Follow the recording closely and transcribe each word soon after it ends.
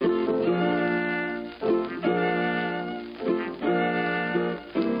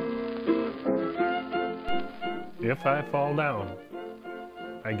if I fall down,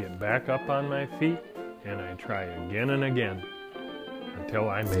 I get back up on my feet and I try again and again until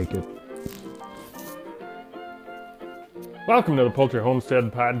I make it. Welcome to the Poultry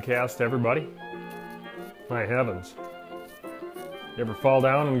Homestead Podcast, everybody. My heavens. You ever fall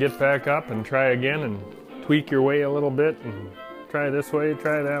down and get back up and try again and tweak your way a little bit and try this way,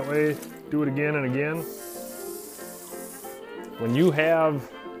 try that way, do it again and again? When you have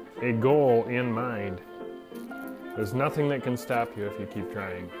a goal in mind, there's nothing that can stop you if you keep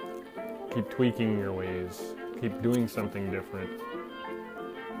trying. Keep tweaking your ways. Keep doing something different.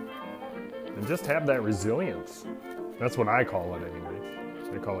 And just have that resilience. That's what I call it anyway.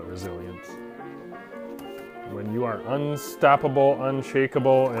 I call it resilience. When you are unstoppable,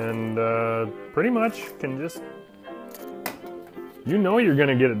 unshakable, and pretty much can just... You know you're going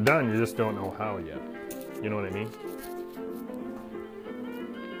to get it done, you just don't know how yet. You know what I mean?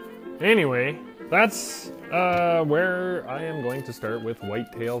 Anyway, that's where I am going to start with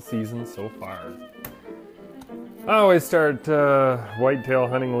whitetail season so far. I always start whitetail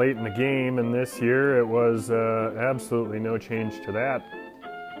hunting late in the game, and this year it was absolutely no change to that.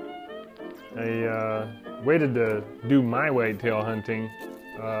 I waited to do my whitetail hunting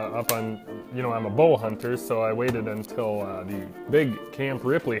up on, I'm a bow hunter, so I waited until the big Camp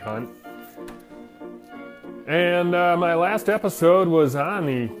Ripley hunt. And my last episode was on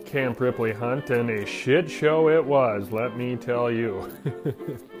the Camp Ripley hunt, and a shit show it was, let me tell you.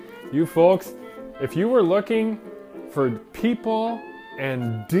 You folks, if you were looking for people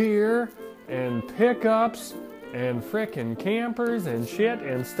and deer and pickups and frickin' campers and shit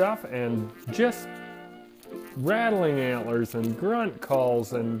and stuff and just rattling antlers and grunt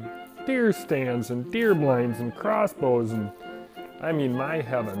calls and deer stands and deer blinds and crossbows and, I mean, my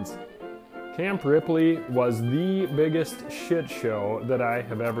heavens. Camp Ripley was the biggest shit show that I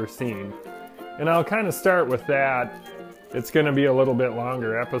have ever seen. And I'll kind of start with that. It's going to be a little bit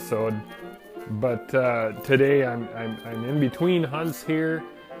longer episode. But today I'm in between hunts here.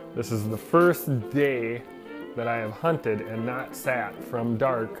 This is the first day that I have hunted and not sat from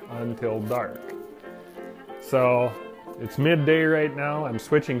dark until dark. So it's midday right now. I'm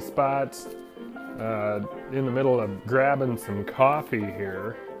switching spots in the middle of grabbing some coffee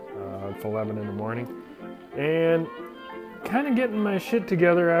here. It's 11 in the morning. And kind of getting my shit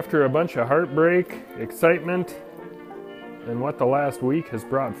together after a bunch of heartbreak, excitement, and what the last week has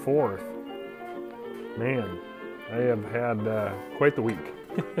brought forth. Man, I have had quite the week.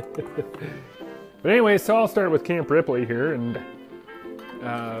 But anyway, so I'll start with Camp Ripley here, and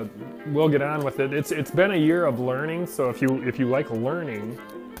we'll get on with it. It's been a year of learning, so if you like learning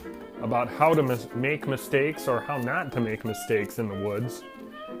about how to make mistakes or how not to make mistakes in the woods,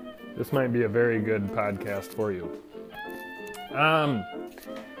 this might be a very good podcast for you.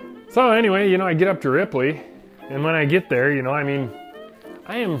 So anyway, I get up to Ripley, and when I get there,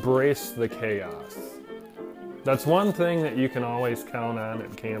 I embrace the chaos. That's one thing that you can always count on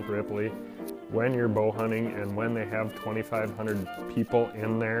at Camp Ripley when you're bow hunting and when they have 2,500 people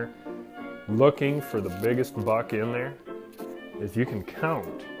in there looking for the biggest buck in there, is you can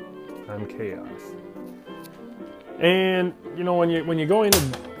count on chaos. And, when you go into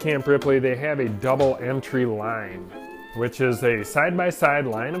Camp Ripley, they have a double entry line, which is a side-by-side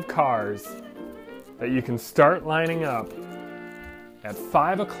line of cars that you can start lining up at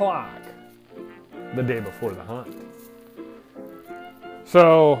 5 o'clock the day before the hunt.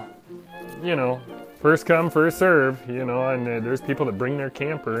 So, first come, first serve, and there's people that bring their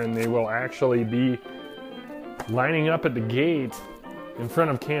camper and they will actually be lining up at the gate in front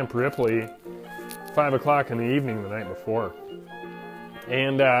of Camp Ripley 5 o'clock in the evening the night before.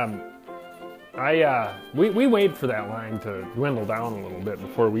 And we wait for that line to dwindle down a little bit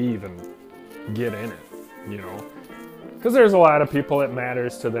before we even get in it, Because there's a lot of people it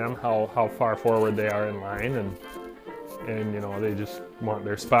matters to them how far forward they are in line, and they just want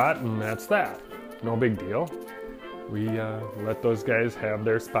their spot, and that's that. No big deal. We let those guys have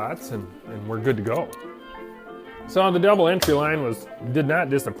their spots, and we're good to go. So the double entry line did not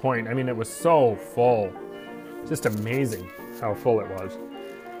disappoint. I mean, it was so full. Just amazing how full it was.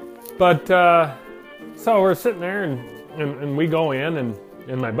 But so we're sitting there, and we go in,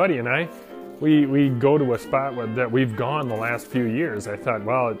 and my buddy and I, we go to a spot that we've gone the last few years. I thought,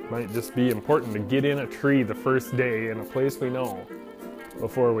 well, it might just be important to get in a tree the first day in a place we know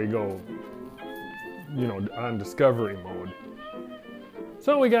before we go, on discovery mode.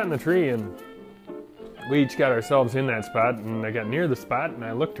 So we got in the tree, and we each got ourselves in that spot, and I got near the spot, and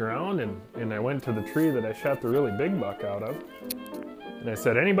I looked around, and I went to the tree that I shot the really big buck out of, and I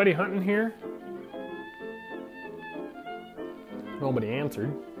said, anybody hunting here? Nobody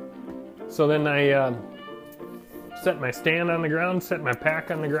answered. So then I set my stand on the ground, set my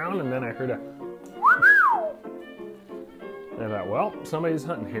pack on the ground, and then I heard a... And I thought, well, somebody's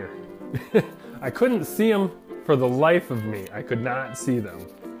hunting here. I couldn't see them for the life of me. I could not see them.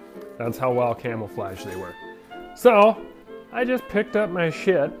 That's how well camouflaged they were. So, I just picked up my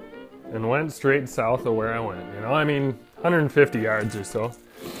shit and went straight south of where I went. You know, I mean, 150 yards or so.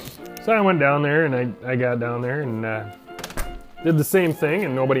 So I went down there, and I got down there and did the same thing,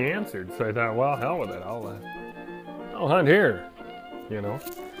 and nobody answered. So I thought, well, hell with it. I'll hunt here, you know.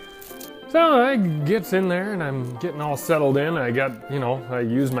 So I gets in there, and I'm getting all settled in. I got, you know, I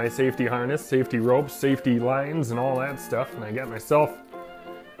used my safety harness, safety ropes, safety lines, and all that stuff. And I got myself,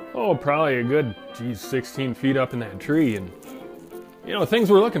 probably a good, 16 feet up in that tree. And, you know,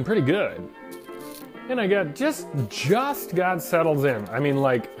 things were looking pretty good. And I got just got settled in. I mean,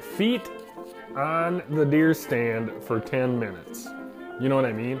 like, feet on the deer stand for 10 minutes. You know what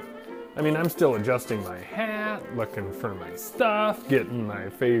I mean? I mean, I'm still adjusting my hat, looking for my stuff, getting my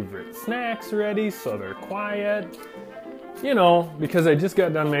favorite snacks ready so they're quiet. You know, because I just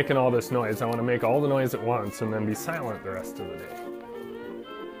got done making all this noise. I want to make all the noise at once and then be silent the rest of the day.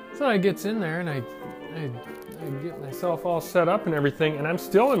 So I gets in there and I get myself all set up and everything, and I'm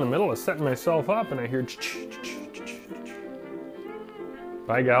still in the middle of setting myself up, and I hear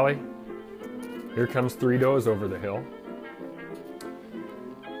by golly, here comes 3 does over the hill.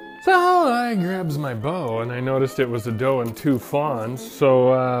 So I grabs my bow, and I noticed it was a doe and 2 fawns,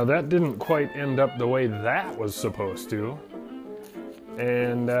 so that didn't quite end up the way that was supposed to.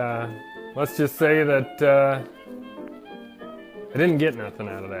 And let's just say that I didn't get nothing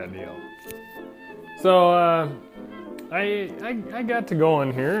out of that deal. So I got to go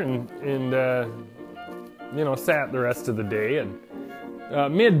in here and you know, sat the rest of the day, and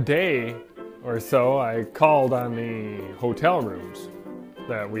midday or so I called on the hotel rooms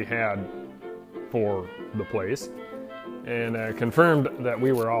that we had for the place, and confirmed that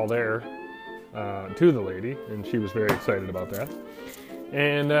we were all there to the lady, and she was very excited about that.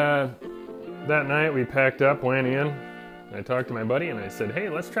 And that night we packed up, went in. I talked to my buddy and I said, hey,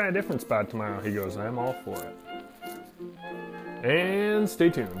 let's try a different spot tomorrow. He goes, I'm all for it. And stay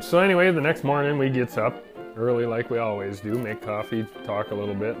tuned. So anyway, the next morning we gets up early like we always do, make coffee, talk a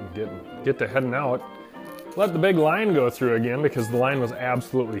little bit, and get to heading out. Let the big line go through again, because the line was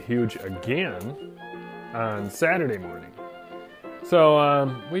absolutely huge again on Saturday morning.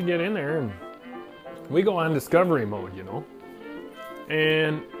 So we get in there and we go on discovery mode, you know.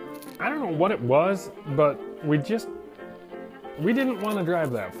 And I don't know what it was, but we didn't want to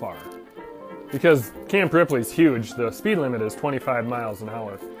drive that far. Because Camp Ripley's huge, the speed limit is 25 miles an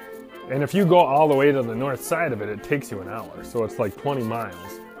hour. And if you go all the way to the north side of it, it takes you an hour. So it's like 20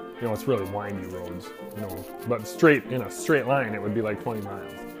 miles. You know, it's really windy roads, you know, but in a straight line, it would be like 20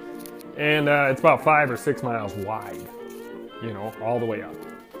 miles. And it's about 5 or 6 miles wide, you know, all the way up.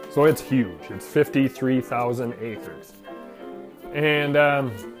 So it's huge. It's 53,000 acres. And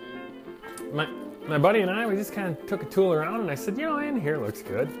my buddy and I, we just kind of took a tool around, and I said, you know, in here looks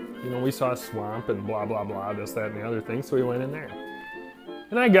good. You know, we saw a swamp and blah, blah, blah, this, that, and the other thing, so we went in there.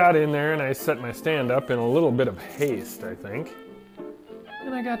 And I got in there, and I set my stand up in a little bit of haste, I think.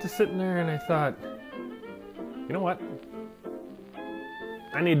 And I got to sitting there, and I thought, you know what?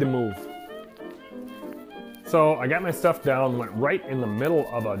 I need to move. So I got my stuff down, went right in the middle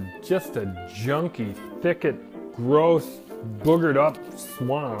of just a junky, thicket, gross, boogered up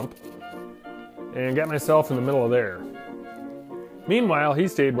swamp, and got myself in the middle of there. Meanwhile, he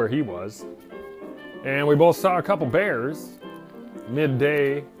stayed where he was, and we both saw a couple bears.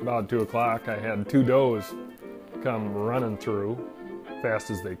 Midday, about 2 o'clock, I had 2 does come running through,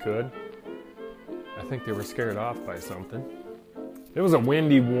 fast as they could. I think they were scared off by something. It was a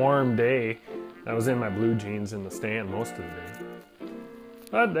windy, warm day. I was in my blue jeans in the stand most of the day.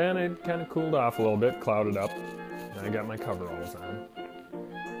 But then it kind of cooled off a little bit, clouded up, and I got my coveralls on.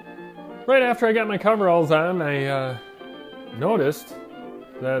 Right after I got my coveralls on, I noticed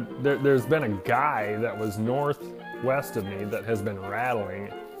that there's been a guy that was northwest of me that has been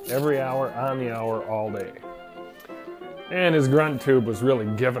rattling every hour, on the hour, all day. And his grunt tube was really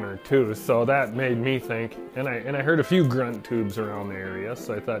giving her too, so that made me think, and I heard a few grunt tubes around the area,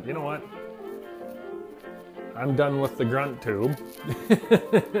 so I thought, you know what? I'm done with the grunt tube.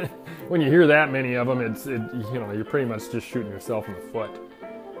 When you hear that many of them, you know, you're pretty much just shooting yourself in the foot.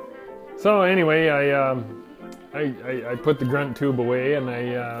 So anyway, I put the grunt tube away, and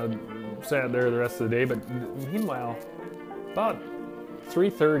I sat there the rest of the day. But meanwhile, about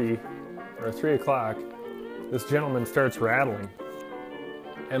 3:30 or 3 o'clock, this gentleman starts rattling,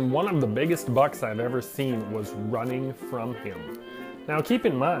 and one of the biggest bucks I've ever seen was running from him. Now keep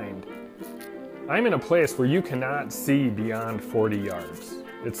in mind, I'm in a place where you cannot see beyond 40 yards.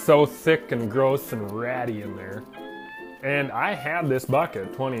 It's so thick and gross and ratty in there. And I had this buck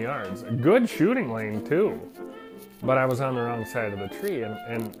at 20 yards. A good shooting lane too. But I was on the wrong side of the tree.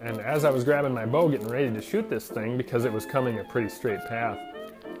 And as I was grabbing my bow, getting ready to shoot this thing, because it was coming a pretty straight path,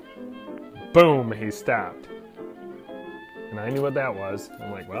 boom, he stopped. And I knew what that was.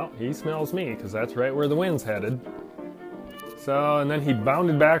 I'm like, well, he smells me, because that's right where the wind's headed. So, and then he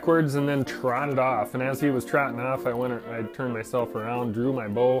bounded backwards and then trotted off. And as he was trotting off, I turned myself around, drew my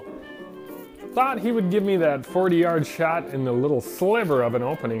bow. Thought he would give me that 40-yard shot in the little sliver of an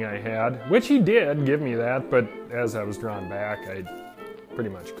opening I had, which he did give me that, but as I was drawn back, I pretty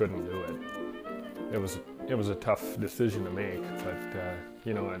much couldn't do it. It was a tough decision to make, but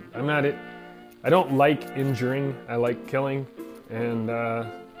you know, I don't like injuring, I like killing, and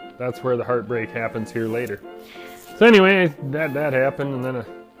that's where the heartbreak happens here later. So anyway, that happened, and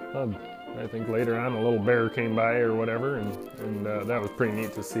then I think later on a little bear came by or whatever, and that was pretty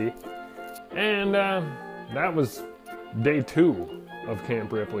neat to see. And that was day 2 of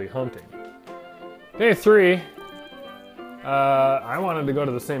Camp Ripley hunting. Day 3, I wanted to go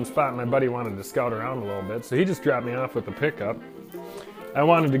to the same spot. My buddy wanted to scout around a little bit, so he just dropped me off with the pickup. I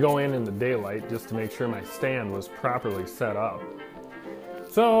wanted to go in the daylight just to make sure my stand was properly set up.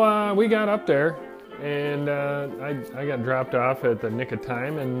 So we got up there, and I got dropped off at the nick of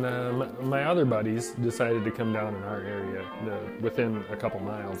time, and my other buddies decided to come down in our area, within a couple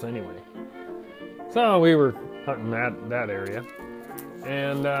miles anyway. So we were hunting that area,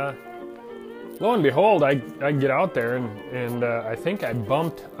 and lo and behold, I get out there, and I think I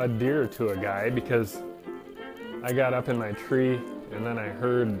bumped a deer to a guy, because I got up in my tree, and then I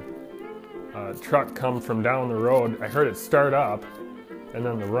heard a truck come from down the road. I heard it start up, and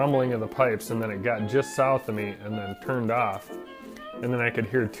then the rumbling of the pipes, and then it got just south of me and then turned off. And then I could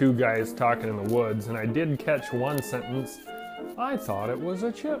hear 2 guys talking in the woods, and I did catch one sentence. I thought it was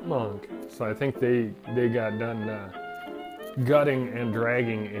a chipmunk. So I think they got done gutting and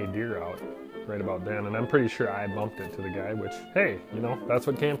dragging a deer out right about then, and I'm pretty sure I bumped it to the guy, which, hey, you know, that's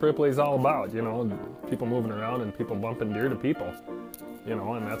what Camp Ripley is all about, you know, people moving around and people bumping deer to people, you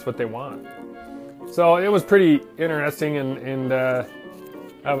know, and that's what they want. So it was pretty interesting, and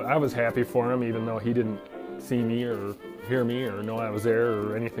I was happy for him, even though he didn't see me or hear me or know I was there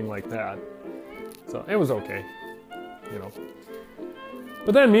or anything like that. So it was okay, you know.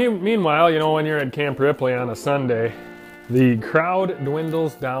 But then meanwhile, you know, when you're at Camp Ripley on a Sunday, the crowd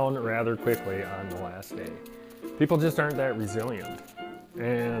dwindles down rather quickly on the last day. People just aren't that resilient,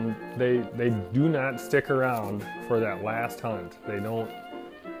 and they do not stick around for that last hunt. They're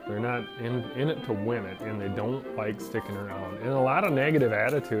not in it to win it, and they don't like sticking around. And a lot of negative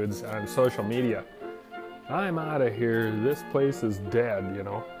attitudes on social media. I'm out of here, this place is dead, you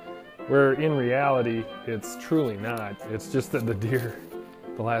know. Where in reality, it's truly not. It's just that the deer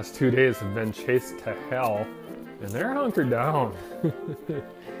the last 2 days have been chased to hell, and they're hunkered down.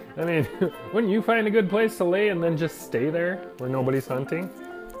 I mean, wouldn't you find a good place to lay and then just stay there where nobody's hunting?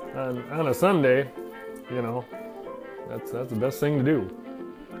 On a Sunday, you know, that's the best thing to do.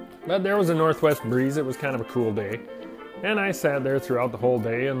 But there was a northwest breeze. It was kind of a cool day. And I sat there throughout the whole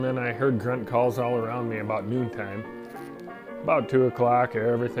day, and then I heard grunt calls all around me about noontime. About 2 o'clock,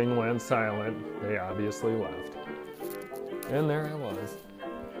 everything went silent. They obviously left. And there I was.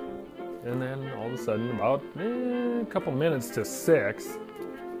 And then all of a sudden, about a couple minutes to 6,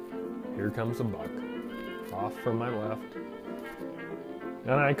 here comes a buck off from my left.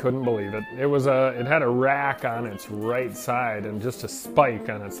 And I couldn't believe it. It had a rack on its right side and just a spike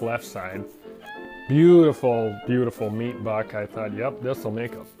on its left side. Beautiful, beautiful meat buck. I thought, yep, this will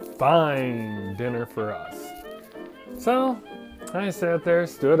make a fine dinner for us. So I sat there,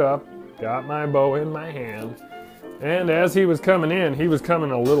 stood up, got my bow in my hand, and as he was coming in, he was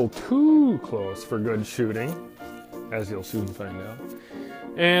coming a little too close for good shooting, as you'll soon find out.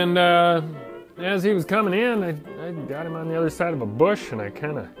 And as he was coming in, I got him on the other side of a bush, and I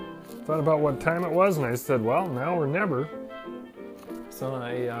kind of thought about what time it was, and I said, well, now or never. So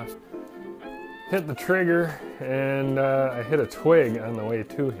I hit the trigger, and I hit a twig on the way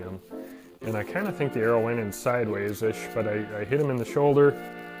to him. And I kind of think the arrow went in sideways-ish, but I hit him in the shoulder.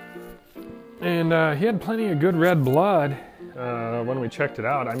 And he had plenty of good red blood when we checked it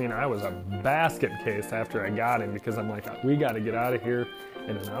out. I mean, I was a basket case after I got him, because I'm like, we got to get out of here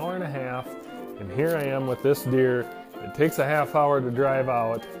in an hour and a half. And here I am with this deer. It takes a half hour to drive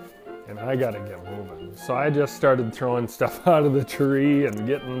out, and I got to get moving. So I just started throwing stuff out of the tree and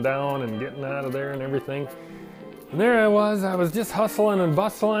getting down and getting out of there and everything. And there I was just hustling and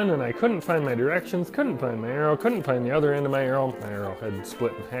bustling, and I couldn't find my directions, couldn't find my arrow, couldn't find the other end of my arrow. My arrow had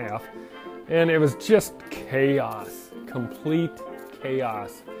split in half. And it was just chaos, complete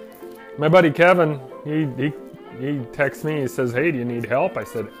chaos. My buddy Kevin, he texts me, he says, hey, do you need help? I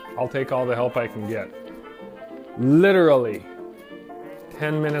said, I'll take all the help I can get. Literally,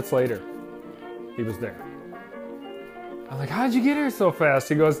 10 minutes later, he was there. I'm like, how'd you get here so fast?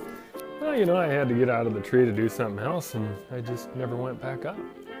 He goes, well, you know, I had to get out of the tree to do something else, and I just never went back up.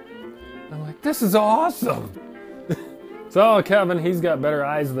 I'm like, this is awesome. So Kevin, he's got better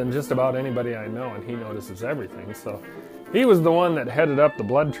eyes than just about anybody I know, and he notices everything. So he was the one that headed up the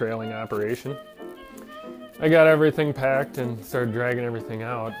blood trailing operation. I got everything packed and started dragging everything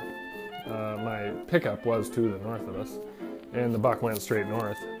out. My pickup was to the north of us, and the buck went straight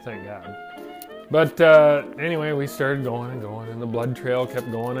north, thank God. But anyway, we started going and going, and the blood trail kept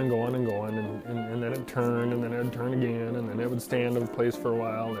going and going and going, and then it turned, and then it would turn again, and then it would stand in place for a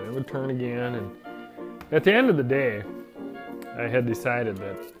while, and then it would turn again. And at the end of the day, I had decided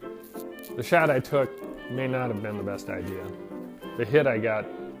that the shot I took may not have been the best idea. The hit I got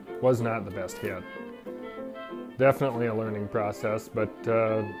was not the best hit. Definitely a learning process, but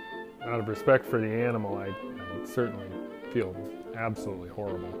out of respect for the animal, I certainly feel absolutely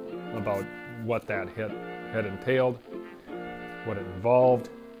horrible about what that hit had entailed, what it involved,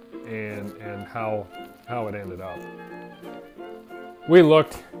 and how it ended up. We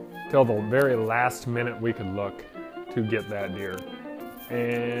looked till the very last minute we could look to get that deer,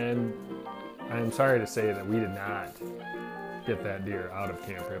 and I'm sorry to say that we did not get that deer out of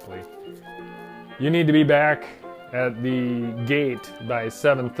Camp Ripley. You need to be back at the gate by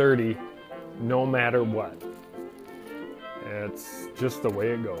 7:30 no matter what. It's just the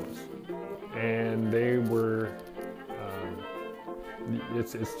way it goes. And they were,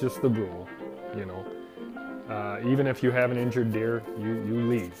 it's just the rule, you know. Even if you have an injured deer, you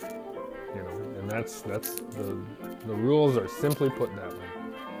leave, you know, and that's the rules are simply put that way.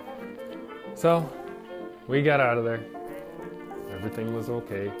 So we got out of there. Everything was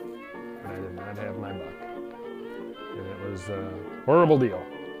okay, and I did not have my buck. And it was a horrible deal.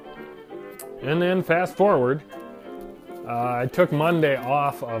 And then fast forward, I took Monday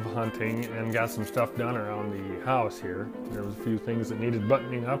off of hunting and got some stuff done around the house here. There was a few things that needed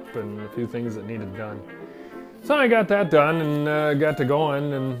buttoning up and a few things that needed done. So I got that done and got to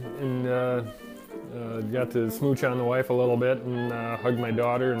going and got to smooch on the wife a little bit and hug my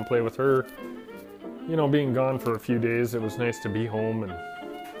daughter and play with her. You know, being gone for a few days, it was nice to be home and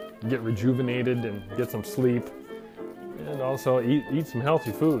get rejuvenated and get some sleep and also eat some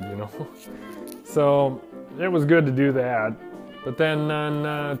healthy food, you know. So it was good to do that. But then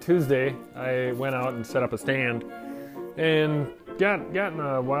on Tuesday, I went out and set up a stand and got in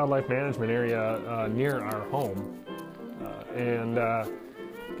a wildlife management area near our home. And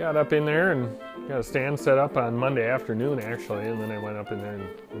got up in there and got a stand set up on Monday afternoon, actually. And then I went up in there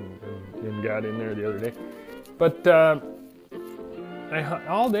and got in there the other day. But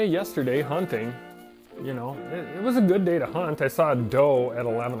all day yesterday hunting, you know, it was a good day to hunt. I saw a doe at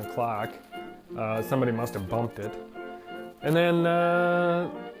 11 o'clock. Somebody must have bumped it. And then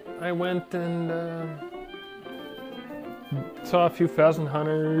I went and saw a few pheasant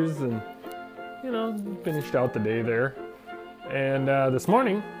hunters and, you know, finished out the day there. And this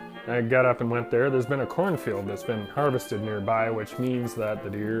morning, I got up and went there. There's been a cornfield that's been harvested nearby, which means that the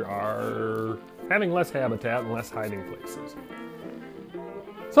deer are having less habitat and less hiding places.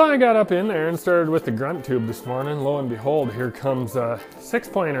 So I got up in there and started with the grunt tube this morning. Lo and behold, here comes a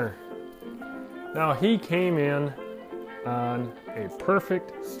 6-pointer. Now, he came in on a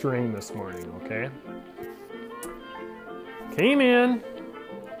perfect string this morning, okay? Came in,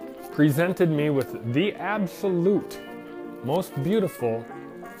 presented me with the absolute most beautiful,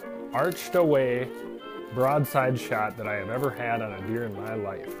 arched away, broadside shot that I have ever had on a deer in my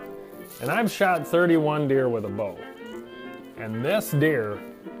life. And I've shot 31 deer with a bow. And this deer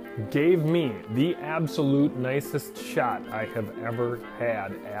gave me the absolute nicest shot I have ever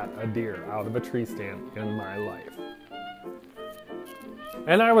had at a deer out of a tree stand in my life.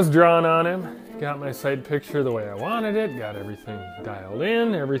 And I was drawn on him, got my sight picture the way I wanted it, got everything dialed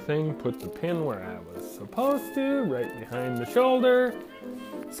in, everything, put the pin where I was supposed to, right behind the shoulder,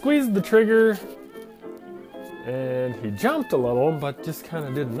 squeezed the trigger, and he jumped a little, but just kind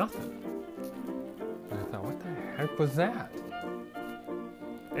of did nothing. And I thought, what the heck was that?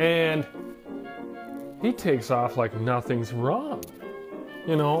 And he takes off like nothing's wrong.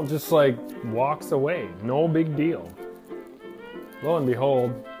 You know, just like walks away. No big deal. Lo and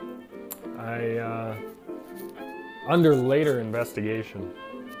behold, under later investigation,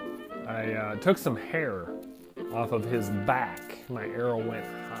 I took some hair off of his back. My arrow went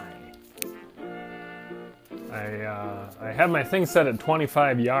high. I had my thing set at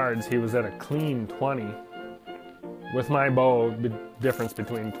 25 yards. He was at a clean 20. With my bow, the difference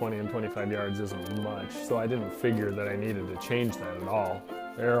between 20 and 25 yards isn't much, so I didn't figure that I needed to change that at all.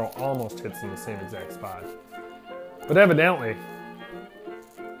 The arrow almost hits in the same exact spot. But evidently,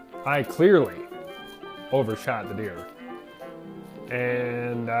 I clearly overshot the deer.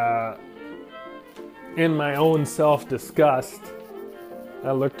 And in my own self-disgust,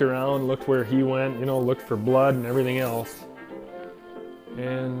 I looked around, looked where he went, you know, looked for blood and everything else.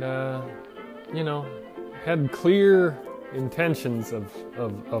 And, you know, had clear intentions of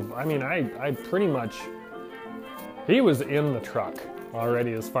I mean, I pretty much, he was in the truck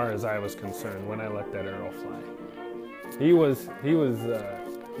already as far as I was concerned when I let that arrow fly. He was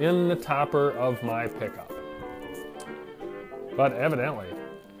in the topper of my pickup. But evidently,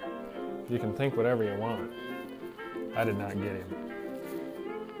 you can think whatever you want. I did not get him.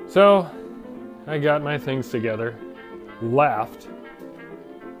 So, I got my things together, left,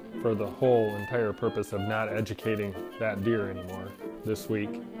 for the whole entire purpose of not educating that deer anymore this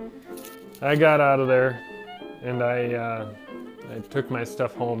week. I got out of there, and I took my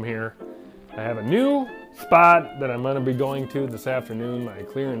stuff home here. I have a new spot that I'm going to be going to this afternoon. My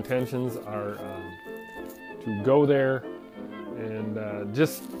clear intentions are to go there and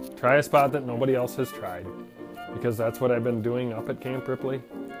just try a spot that nobody else has tried, because that's what I've been doing up at Camp Ripley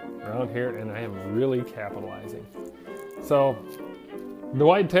around here, and I am really capitalizing. So the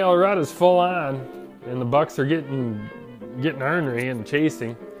whitetail rut is full on, and the bucks are getting ornery and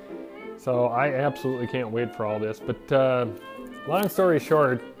chasing. So I absolutely can't wait for all this. But long story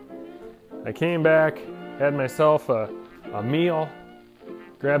short, I came back, had myself a meal,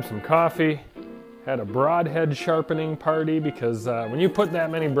 grabbed some coffee, had a broadhead sharpening party, because when you put that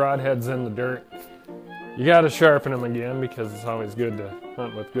many broadheads in the dirt, you got to sharpen them again, because it's always good to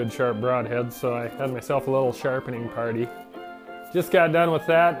hunt with good sharp broadheads. So I had myself a little sharpening party. Just got done with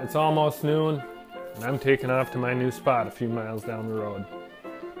that. It's almost noon, and I'm taking off to my new spot a few miles down the road.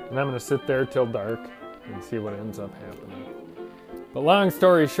 And I'm going to sit there till dark and see what ends up happening. But long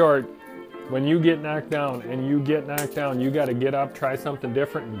story short, when you get knocked down and you get knocked down, you got to get up, try something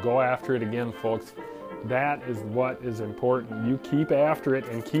different, and go after it again, folks. That is what is important. You keep after it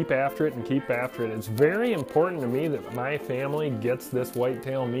and keep after it and keep after it. It's very important to me that my family gets this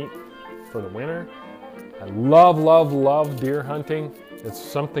whitetail meat for the winter. I love, love, love deer hunting. It's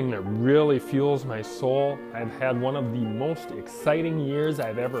something that really fuels my soul. I've had one of the most exciting years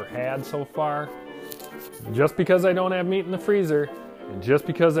I've ever had so far. Just because I don't have meat in the freezer, and just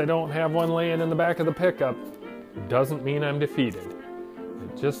because I don't have one laying in the back of the pickup, doesn't mean I'm defeated.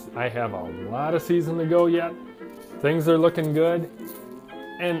 I have a lot of season to go yet. Things are looking good.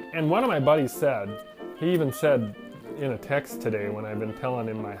 And one of my buddies said, he even said in a text today when I've been telling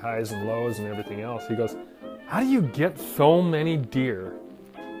him my highs and lows and everything else, he goes, how do you get so many deer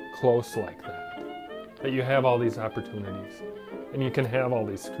close like that you have all these opportunities, and you can have all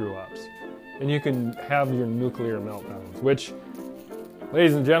these screw-ups, and you can have your nuclear meltdowns, which,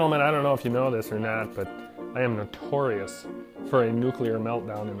 ladies and gentlemen, I don't know if you know this or not, but I am notorious for a nuclear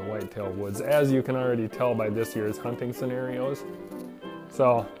meltdown in the whitetail woods, as you can already tell by this year's hunting scenarios.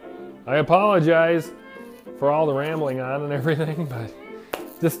 So, I apologize for all the rambling on and everything, but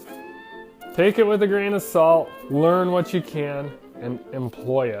just take it with a grain of salt, learn what you can, and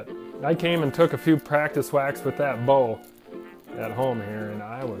employ it. I came and took a few practice whacks with that bow at home here, and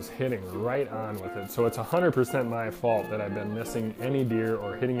I was hitting right on with it. So it's 100% my fault that I've been missing any deer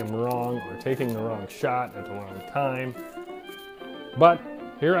or hitting them wrong or taking the wrong shot at the wrong time. But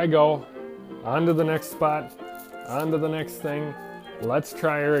here I go, on to the next spot, on to the next thing. Let's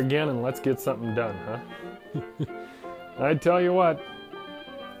try her again and let's get something done, huh? I tell you what,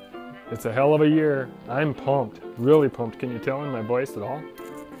 it's a hell of a year. I'm pumped, really pumped. Can you tell in my voice at all?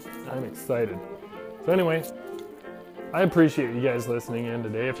 I'm excited. So anyway, I appreciate you guys listening in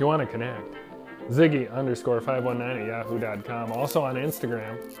today. If you want to connect, Ziggy_519 at yahoo.com. Also on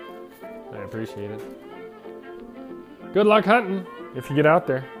Instagram. I appreciate it. Good luck hunting if you get out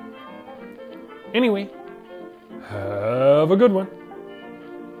there. Anyway, have a good one.